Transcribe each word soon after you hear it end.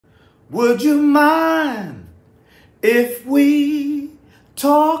Would you mind if we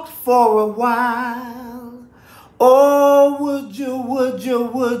talked for a while? Or would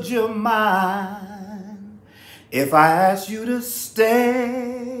you mind if I asked you to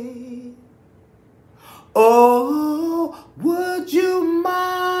stay? Oh, would you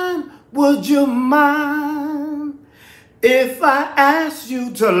mind if I asked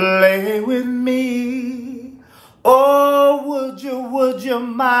you to lay with me? Oh, would you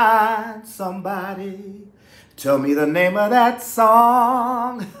mind? Somebody tell me the name of that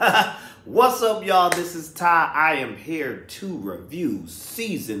song. What's up, y'all? This is Ty. I am here to review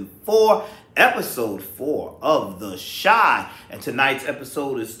Season 4, Episode 4 of The Chi. And tonight's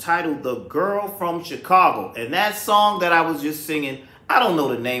episode is titled The Girl from Chicago. And that song that I was just singing, I don't know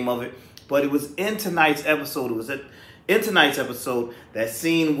the name of it, but it was in tonight's episode. It was in tonight's episode, that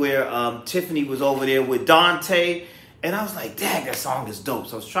scene where Tiffany was over there with Dante. And I was like, dang, that song is dope.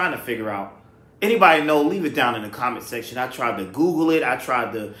 So I was trying to figure out. Anybody know, leave it down in the comment section. I tried to Google it. I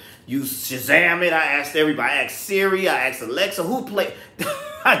tried to use Shazam it. I asked everybody. I asked Siri. I asked Alexa who played.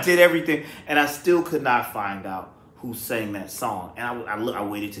 I did everything. And I still could not find out who sang that song. And I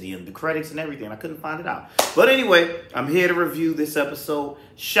waited to the end of the credits and everything. I couldn't find it out. But anyway, I'm here to review this episode.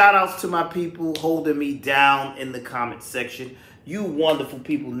 Shout outs to my people holding me down in the comment section. You wonderful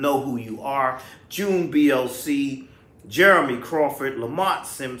people know who you are. June BLC, Jeremy Crawford, Lamont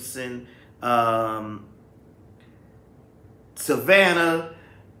Simpson, Savannah,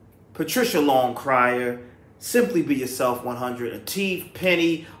 Patricia Longcrier, Simply Be Yourself 100, Atif,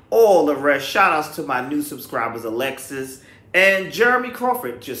 Penny, all the rest. Shout outs to my new subscribers, Alexis and Jeremy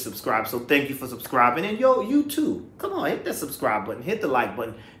Crawford just subscribed. So thank you for subscribing. And yo, you too. Come on, hit that subscribe button, hit the like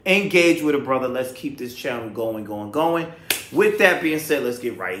button, engage with a brother. Let's keep this channel going. With that being said, let's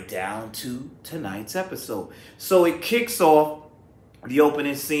get right down to tonight's episode. So it kicks off the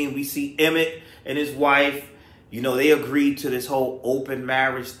opening scene. We see Emmett and his wife. You know, they agreed to this whole open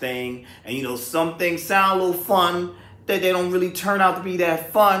marriage thing. And, you know, some things sound a little fun that they don't really turn out to be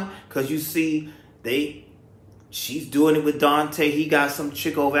that fun. Because you see, she's doing it with Dante. He got some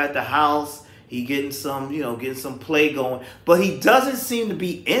chick over at the house. He getting some, you know, getting some play going. But he doesn't seem to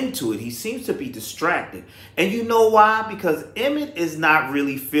be into it. He seems to be distracted. And you know why? Because Emmett is not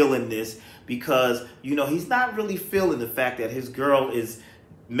really feeling this. Because, you know, he's not really feeling the fact that his girl is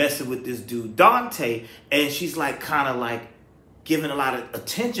messing with this dude, Dante. And she's like kind of like giving a lot of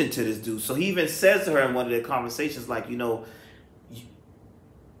attention to this dude. So he even says to her in one of their conversations, like, you know,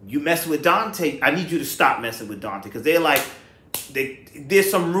 you messing with Dante. I need you to stop messing with Dante. Because they're like,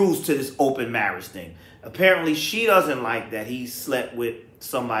 there's some rules to this open marriage thing. Apparently, she doesn't like that he slept with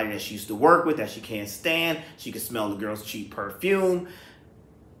somebody that she used to work with, that she can't stand. She can smell the girl's cheap perfume.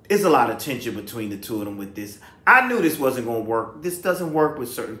 There's a lot of tension between the two of them with this. I knew this wasn't going to work. This doesn't work with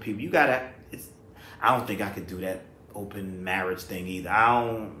certain people. I don't think I could do that open marriage thing either. I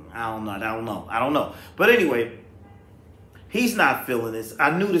don't know. But anyway, he's not feeling this.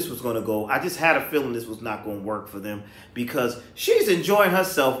 I knew this was going to go. I just had a feeling this was not going to work for them because she's enjoying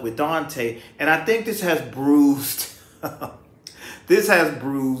herself with Dante. And I think this has bruised,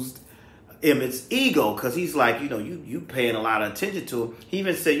 Emmett's ego, because he's like, you know, you paying a lot of attention to him. He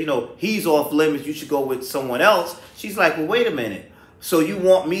even said, you know, he's off limits. You should go with someone else. She's like, well, wait a minute. So you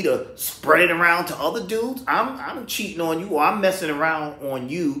want me to spread it around to other dudes? I'm cheating on you, or I'm messing around on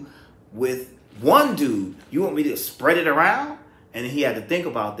you with one dude. You want me to spread it around? And he had to think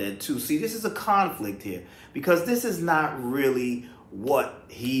about that too. See, this is a conflict here because this is not really what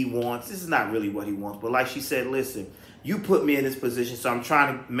he wants. This is not really what he wants. But like she said, listen, you put me in this position, so I'm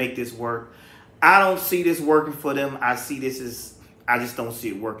trying to make this work. I don't see this working for them. I just don't see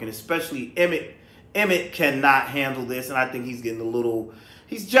it working, especially Emmett. Emmett cannot handle this, and I think he's getting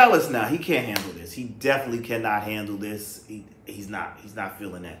he's jealous now. He can't handle this. He definitely cannot handle this. He's not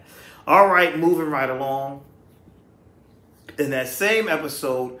feeling that. All right, moving right along. In that same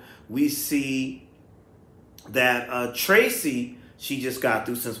episode, we see that Tracy, she just got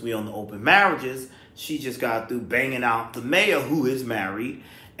through, since we on the open marriages, she just got through banging out the mayor, who is married,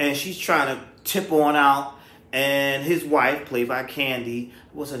 and she's trying to tip on out. And his wife, played by Candy,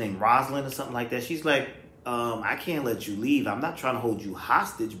 what's her name, Rosalind or something like that, she's like, I can't let you leave. I'm not trying to hold you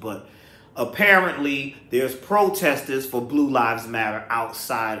hostage, but apparently there's protesters for Blue Lives Matter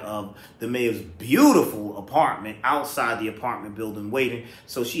outside of the mayor's beautiful apartment, outside the apartment building waiting.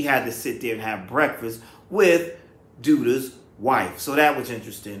 So she had to sit there and have breakfast with Duda's wife. So that was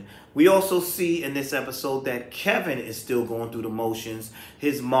interesting. We also see in this episode that Kevin is still going through the motions.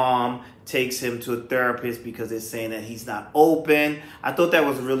 His mom takes him to a therapist because they're saying that he's not open. I thought that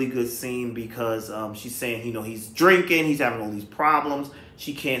was a really good scene because she's saying, you know, he's drinking, he's having all these problems.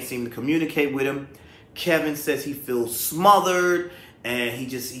 She can't seem to communicate with him. Kevin says he feels smothered,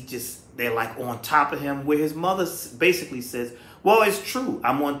 and they're like on top of him, where his mother basically says, well, it's true.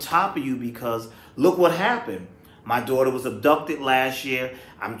 I'm on top of you because look what happened. My daughter was abducted last year.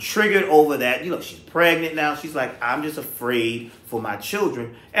 I'm triggered over that. You know, she's pregnant now. She's like, I'm just afraid for my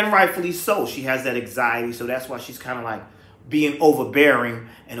children. And rightfully so. She has that anxiety. So that's why she's kind of like being overbearing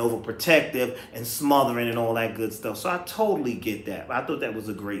and overprotective and smothering and all that good stuff. So I totally get that. I thought that was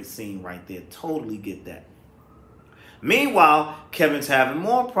a great scene right there. Totally get that. Meanwhile, Kevin's having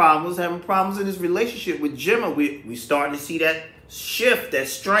more problems, having problems in his relationship with Gemma. We starting to see that shift, that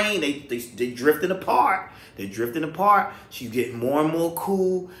strain. They drifting apart. They're drifting apart. She's getting more and more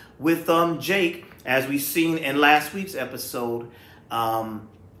cool with Jake, as we've seen in last week's episode.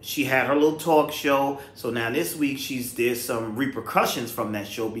 She had her little talk show. So now this week, there's some repercussions from that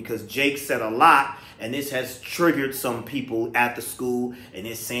show because Jake said a lot, and this has triggered some people at the school, and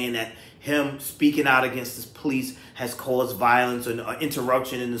it's saying that him speaking out against the police has caused violence and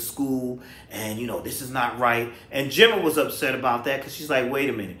interruption in the school, and you know, this is not right. And Gemma was upset about that because she's like, wait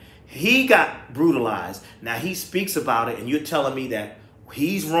a minute. He got brutalized. Now he speaks about it, and you're telling me that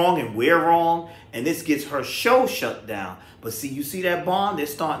he's wrong and we're wrong, and this gets her show shut down. But see, you see that bond? They're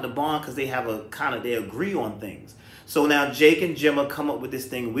starting to bond because they have they agree on things. So now Jake and Gemma come up with this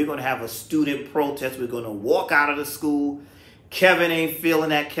thing. We're going to have a student protest. We're going to walk out of the school. Kevin ain't feeling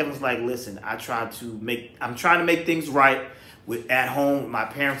that. Kevin's like, listen, I'm trying to make things right at home with my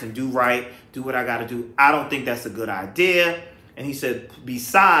parents and do right, do what I got to do. I don't think that's a good idea. And he said,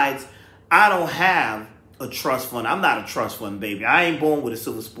 besides, I don't have a trust fund. I'm not a trust fund baby. I ain't born with a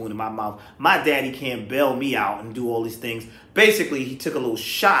silver spoon in my mouth. My daddy can't bail me out and do all these things. Basically, he took a little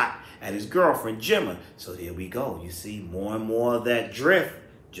shot at his girlfriend, Gemma. So there we go. You see more and more of that drift,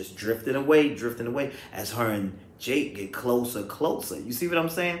 just drifting away as her and Jake get closer, closer. You see what I'm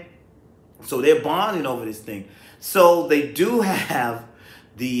saying? So they're bonding over this thing. So they do have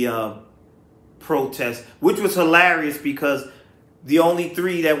the protest, which was hilarious because the only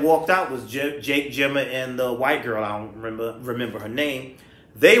three that walked out was Jake, Gemma, and the white girl. I don't remember her name.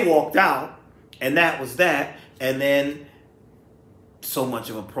 They walked out, and that was that. And then so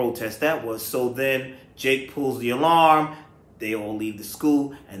much of a protest that was. So then Jake pulls the alarm. They all leave the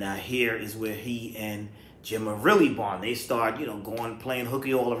school, and now here is where he and Gemma really bond. They start, going playing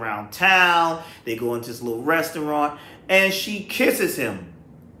hooky all around town. They go into this little restaurant, and she kisses him,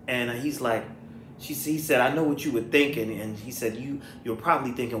 and he's like, he said, I know what you were thinking, and he said, you're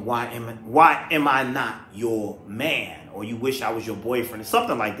probably thinking, why am I not your man, or you wish I was your boyfriend, or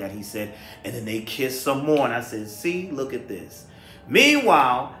something like that. He said, and then they kiss some more, and I said, see, look at this.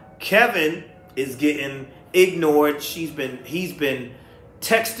 Meanwhile, Kevin is getting ignored. He's been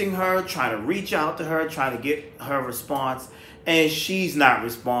texting her, trying to reach out to her, trying to get her response, and she's not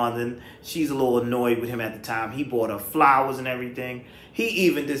responding. She's a little annoyed with him at the time. He bought her flowers and everything. He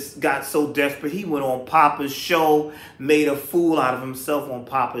even just got so desperate, he went on Papa's show, made a fool out of himself on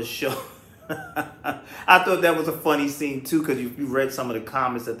Papa's show. I thought that was a funny scene too, because you read some of the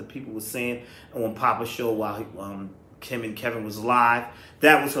comments that the people were saying on Papa's show while Kim and Kevin was live.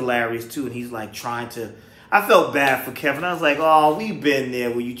 That was hilarious too, and he's like trying to, I felt bad for Kevin. I was like, oh, we've been there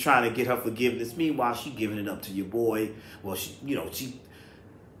where you trying to get her forgiveness. Meanwhile, she giving it up to your boy. Well, she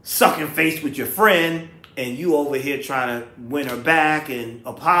sucking face with your friend, and you over here trying to win her back and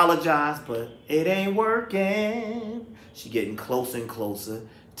apologize, but it ain't working. She getting closer and closer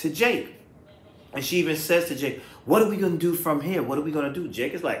to Jake. And she even says to Jake, what are we going to do from here? What are we going to do?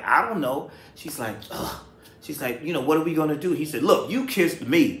 Jake is like, I don't know. She's like, ugh. She's like, what are we going to do? He said, look, you kissed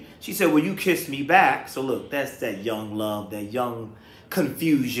me. She said, well, you kissed me back. So look, that's that young love, that young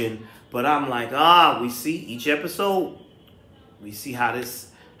confusion. But I'm like, we see each episode. We see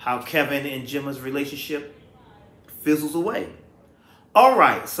how Kevin and Gemma's relationship fizzles away. All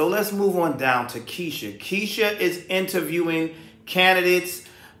right, so let's move on down to Keisha. Keisha is interviewing candidates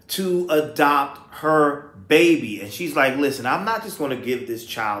to adopt her baby. And she's like, listen, I'm not just going to give this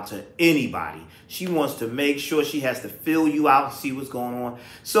child to anybody. She wants to make sure she has to fill you out and see what's going on.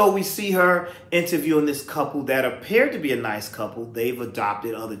 So we see her interviewing this couple that appeared to be a nice couple. They've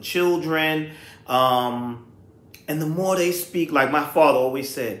adopted other children. And the more they speak, like my father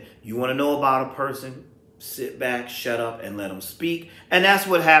always said, you want to know about a person, sit back, shut up, and let them speak. And that's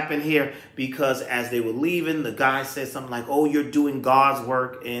what happened here, because as they were leaving, the guy said something like, oh, you're doing God's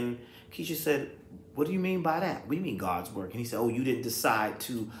work. And Keisha said, what do you mean by that? What do you mean God's work? And he said, oh, you didn't decide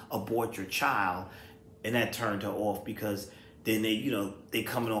to abort your child. And that turned her off, because then they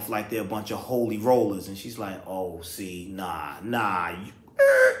coming off like they're a bunch of holy rollers. And she's like, oh, see, nah,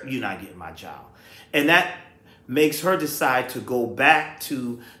 you're not getting my child. And that makes her decide to go back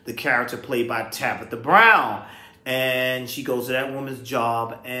to the character played by Tabitha Brown. And she goes to that woman's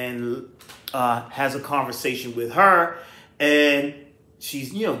job and has a conversation with her. And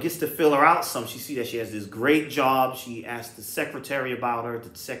she's, gets to fill her out some. She sees that she has this great job. She asks the secretary about her.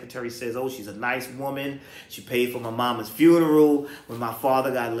 The secretary says, oh, she's a nice woman. She paid for my mama's funeral when my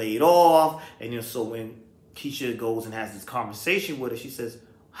father got laid off. And, so when Keisha goes and has this conversation with her, she says,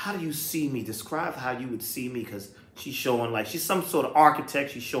 how do you see me? Describe how you would see me. Because she's showing, like, she's some sort of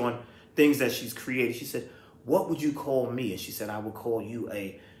architect. She's showing things that she's created. She said, what would you call me? And she said, I would call you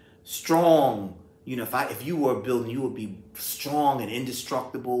a strong, if you were a building, you would be strong and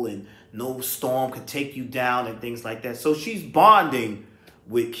indestructible and no storm could take you down and things like that. So she's bonding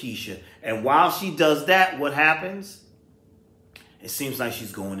with Keisha. And while she does that, what happens? It seems like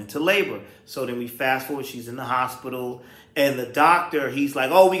she's going into labor. So then we fast forward, she's in the hospital. And the doctor, he's like,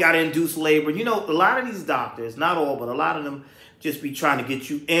 oh, we got to induce labor. A lot of these doctors, not all, but a lot of them just be trying to get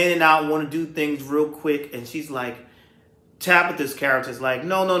you in and out, want to do things real quick. And she's like, Tabitha's character is like,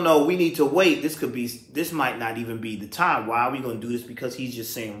 no, we need to wait. This might not even be the time. Why are we going to do this? Because he's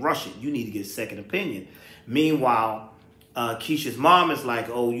just saying, rush it. You need to get a second opinion. Meanwhile, Keisha's mom is like,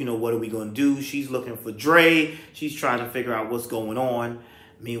 oh, what are we going to do? She's looking for Dre. She's trying to figure out what's going on.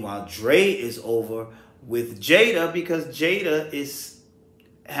 Meanwhile, Dre is over with Jada because Jada is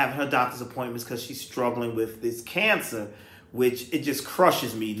having her doctor's appointments because she's struggling with this cancer, which it just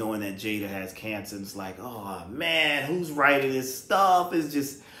crushes me knowing that Jada has cancer. It's like, oh man, who's writing this stuff? It's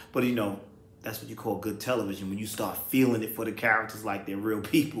just, but that's what you call good television, when you start feeling it for the characters like they're real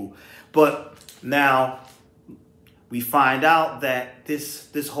people. But now we find out that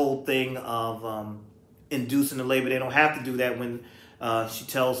this whole thing of inducing the labor, they don't have to do that when she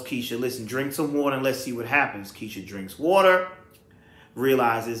tells Keisha, listen, drink some water and let's see what happens. Keisha drinks water,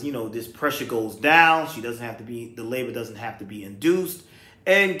 realizes, this pressure goes down. The labor doesn't have to be induced.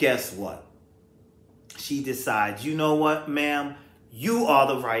 And guess what? She decides, you know what, ma'am, you are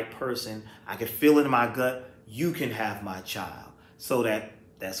the right person. I can feel it in my gut. You can have my child. So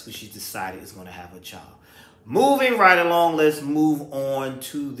that's what she decided is going to have a child. Moving right along, let's move on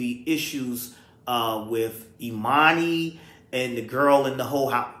to the issues with Imani and the girl in the whole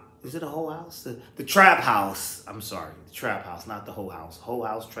house. Is it a whole house? The trap house. I'm sorry. The trap house, not the whole house. Whole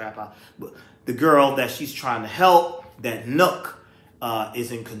house, trap house. But the girl that she's trying to help, that Nook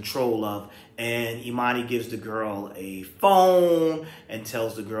is in control of. And Imani gives the girl a phone and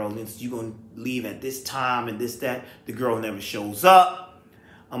tells the girl, you're going to leave at this time and this, that. The girl never shows up.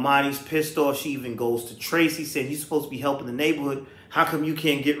 Imani's pissed off. She even goes to Tracy saying, you're supposed to be helping the neighborhood. How come you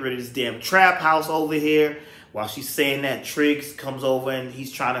can't get rid of this damn trap house over here? While she's saying that, Triggs comes over and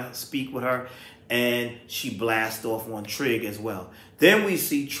he's trying to speak with her. And she blasts off on Trig as well. Then we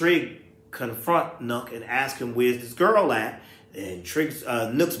see Trig confront Nook and ask him, where's this girl at? And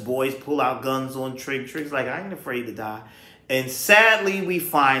Nook's boys pull out guns on Trig. Trig's like, I ain't afraid to die. And sadly, we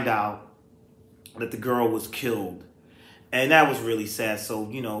find out that the girl was killed. And that was really sad. So,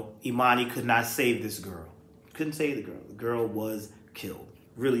 Imani could not save this girl. Couldn't save the girl. The girl was killed.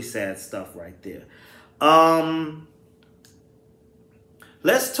 Really sad stuff right there.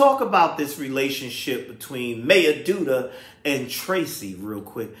 Let's talk about this relationship between Maya Duda and Tracy real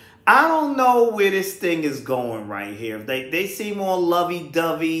quick. I don't know where this thing is going right here. They seem all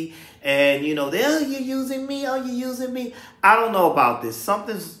lovey-dovey and, oh, you're using me, oh, you're using me. I don't know about this.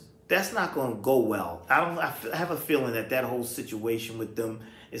 That's not going to go well. I have a feeling that whole situation with them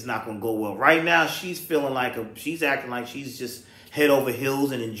is not going to go well. Right now, she's acting like she's just head over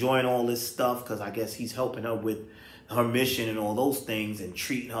heels and enjoying all this stuff because I guess he's helping her with her mission and all those things and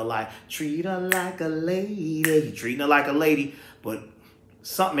treat her like a lady. He's treating her like a lady, but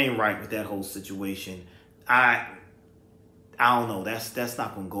something ain't right with that whole situation. I don't know. That's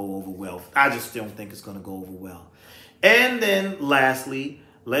not going to go over well. I just don't think it's going to go over well. And then lastly,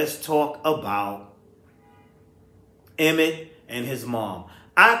 let's talk about Emmett and his mom.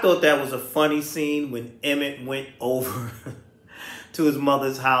 I thought that was a funny scene when Emmett went over to his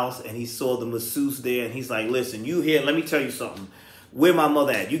mother's house and he saw the masseuse there and he's like, listen, you here, let me tell you something. Where my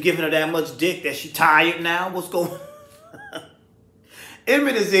mother at? You giving her that much dick that she tired now? What's going on?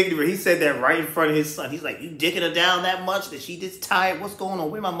 Emmett is ignorant. He said that right in front of his son. He's like, you dicking her down that much that she just tired? What's going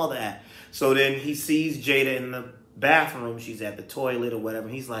on? Where my mother at? So then he sees Jada in the bathroom. She's at the toilet or whatever.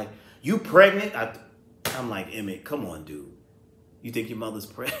 He's like, you pregnant? I'm like, Emmett, come on, dude. You think your mother's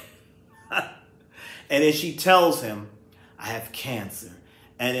pregnant? And then she tells him, I have cancer.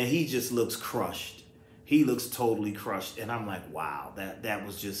 And then he just looks crushed. He looks totally crushed. And I'm like, wow, that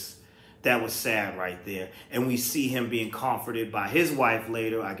was just that was sad right there. And we see him being comforted by his wife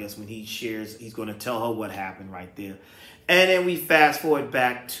later. I guess when he shares, he's going to tell her what happened right there. And then we fast forward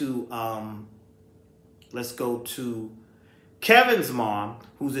back to, let's go to Kevin's mom,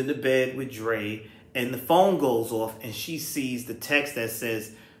 who's in the bed with Dre, and the phone goes off, and she sees the text that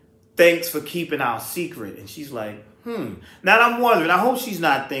says, "Thanks for keeping our secret." And she's like, Now I'm wondering, I hope she's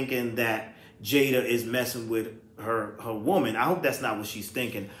not thinking that Jada is messing with her woman. I hope that's not what she's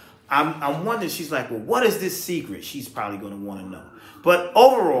thinking. I'm wondering, she's like, well, what is this secret? She's probably going to want to know. But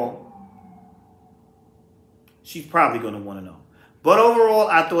overall, she's probably going to want to know. But overall,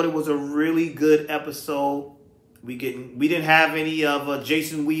 I thought it was a really good episode. We didn't have any of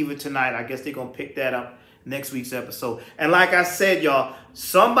Jason Weaver tonight. I guess they're going to pick that up next week's episode. And like I said, y'all,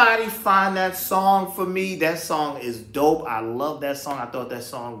 somebody find that song for me. That song is dope. I love that song. I thought that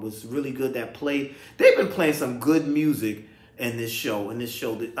song was really good. That played. They've been playing some good music in this show.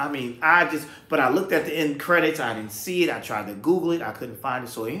 I mean, but I looked at the end credits. I didn't see it. I tried to Google it. I couldn't find it.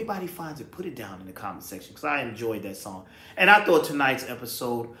 So anybody finds it, put it down in the comment section, because I enjoyed that song. And I thought tonight's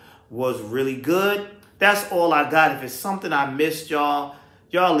episode was really good. That's all I got. If it's something I missed, y'all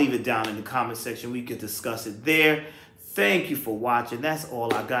leave it down in the comment section. We could discuss it there. Thank you for watching. That's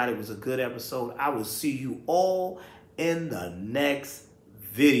all I got. It was a good episode. I will see you all in the next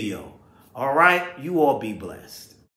video. All right? You all be blessed.